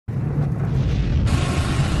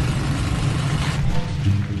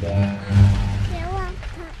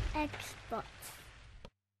Xbox.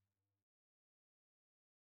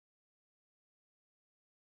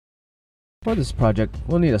 For this project,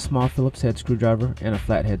 we'll need a small Phillips head screwdriver and a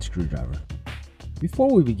flathead screwdriver.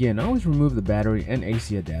 Before we begin, always remove the battery and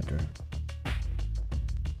AC adapter.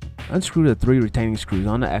 Unscrew the 3 retaining screws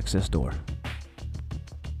on the access door.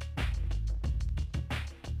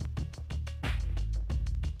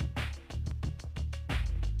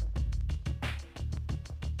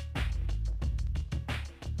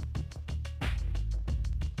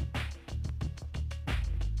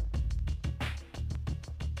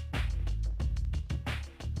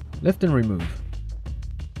 Lift and remove.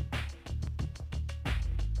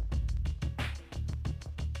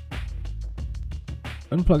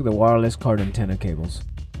 Unplug the wireless card antenna cables.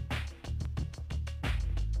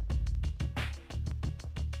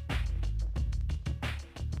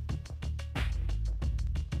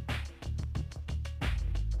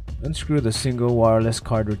 Unscrew the single wireless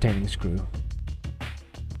card retaining screw.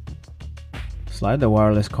 Slide the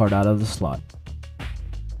wireless card out of the slot.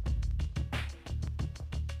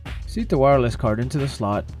 Seat the wireless card into the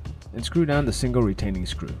slot and screw down the single retaining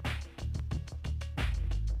screw.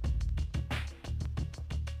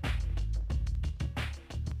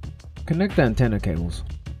 Connect the antenna cables.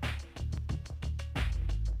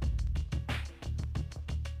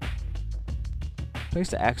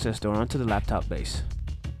 Place the access door onto the laptop base.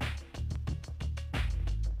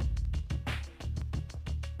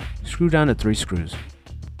 Screw down the 3 screws.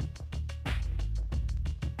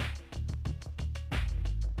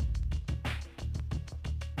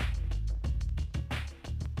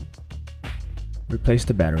 Replace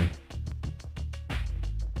the battery.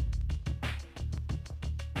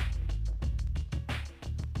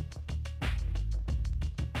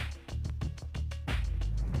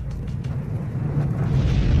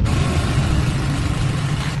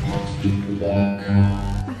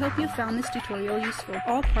 We hope you found this tutorial useful.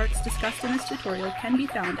 All parts discussed in this tutorial can be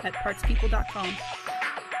found at partspeople.com.